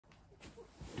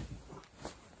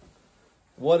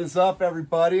What is up,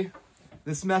 everybody?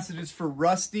 This message is for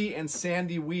Rusty and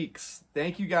Sandie Weekes.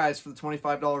 Thank you guys for the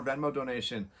 $25 Venmo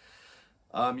donation.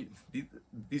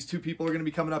 These two people are going to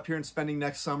be coming up here and spending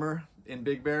next summer in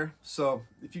Big Bear. So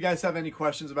if you guys have any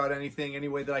questions about anything, any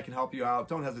way that I can help you out,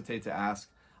 don't hesitate to ask.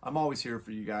 I'm always here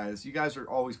for you guys. You guys are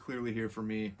always clearly here for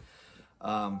me.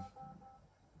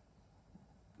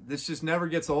 This just never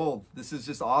gets old. This is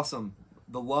just awesome.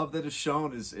 The love that is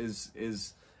shown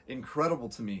is incredible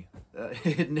to me.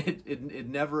 It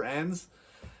never ends.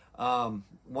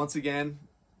 Once again,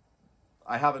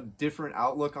 I have a different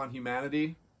outlook on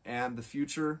humanity and the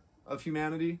future of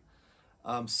humanity,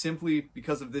 simply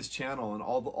because of this channel and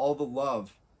all the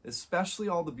love, especially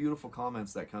all the beautiful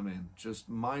comments that come in. Just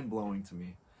mind-blowing to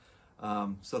me.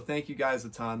 So thank you guys a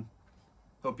ton.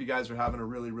 Hope you guys are having a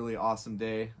really awesome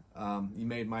day. You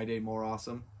made my day more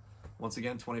awesome. Once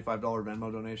again, $25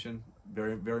 Venmo donation.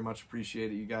 Very much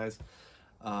appreciate it, you guys.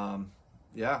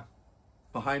 Yeah,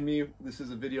 behind me, this is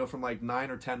a video from like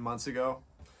 9 or 10 months ago,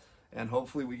 and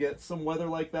hopefully we get some weather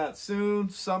like that soon,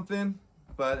 something,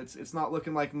 but it's not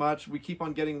looking like much. We keep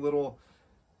on getting little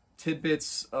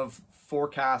tidbits of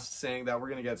forecasts saying that we're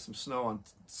gonna get some snow on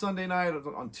Sunday night,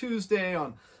 on Tuesday,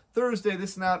 on Thursday,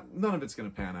 this and that. None of it's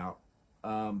gonna pan out,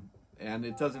 and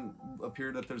it doesn't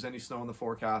appear that there's any snow in the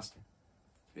forecast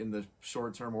in the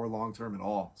short term or long term at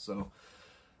all. So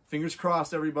fingers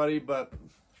crossed, everybody. But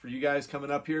for you guys coming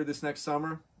up here this next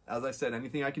summer, as I said,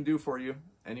 anything I can do for you,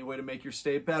 any way to make your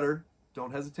stay better,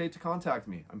 don't hesitate to contact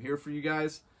me. I'm here for you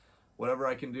guys, whatever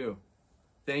I can do.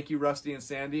 Thank you, Rusty and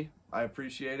Sandie. I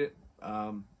appreciate it.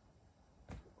 I'm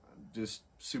just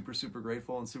super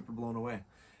grateful and super blown away.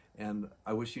 And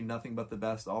I wish you nothing but the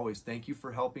best always. Thank you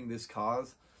for helping this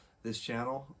cause, this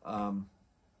channel.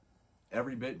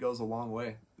 Every bit goes a long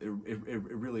way. It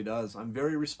really does. I'm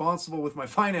very responsible with my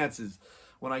finances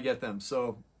when I get them.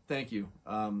 So thank you.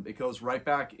 It goes right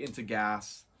back into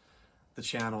gas, the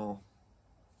channel,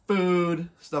 food,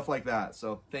 stuff like that.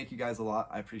 So thank you guys a lot.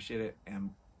 I appreciate it. And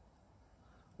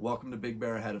welcome to Big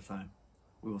Bear ahead of time.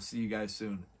 We will see you guys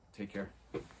soon. Take care.